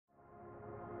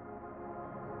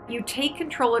You take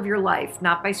control of your life,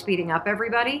 not by speeding up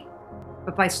everybody,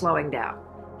 but by slowing down.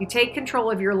 You take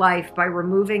control of your life by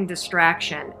removing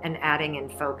distraction and adding in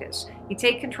focus. You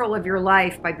take control of your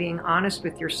life by being honest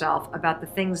with yourself about the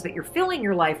things that you're filling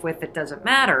your life with that doesn't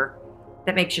matter,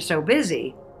 that makes you so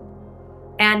busy,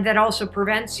 and that also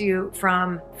prevents you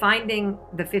from finding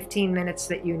the 15 minutes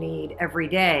that you need every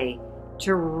day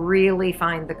to really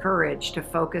find the courage to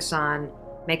focus on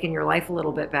making your life a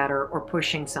little bit better or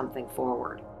pushing something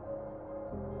forward.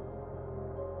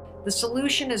 The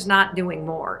solution is not doing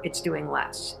more, it's doing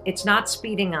less. It's not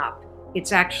speeding up,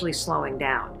 it's actually slowing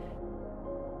down.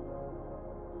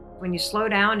 When you slow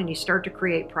down and you start to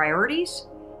create priorities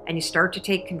and you start to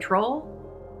take control,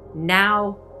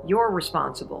 now you're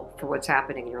responsible for what's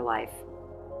happening in your life.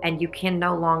 And you can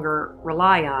no longer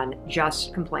rely on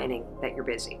just complaining that you're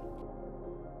busy.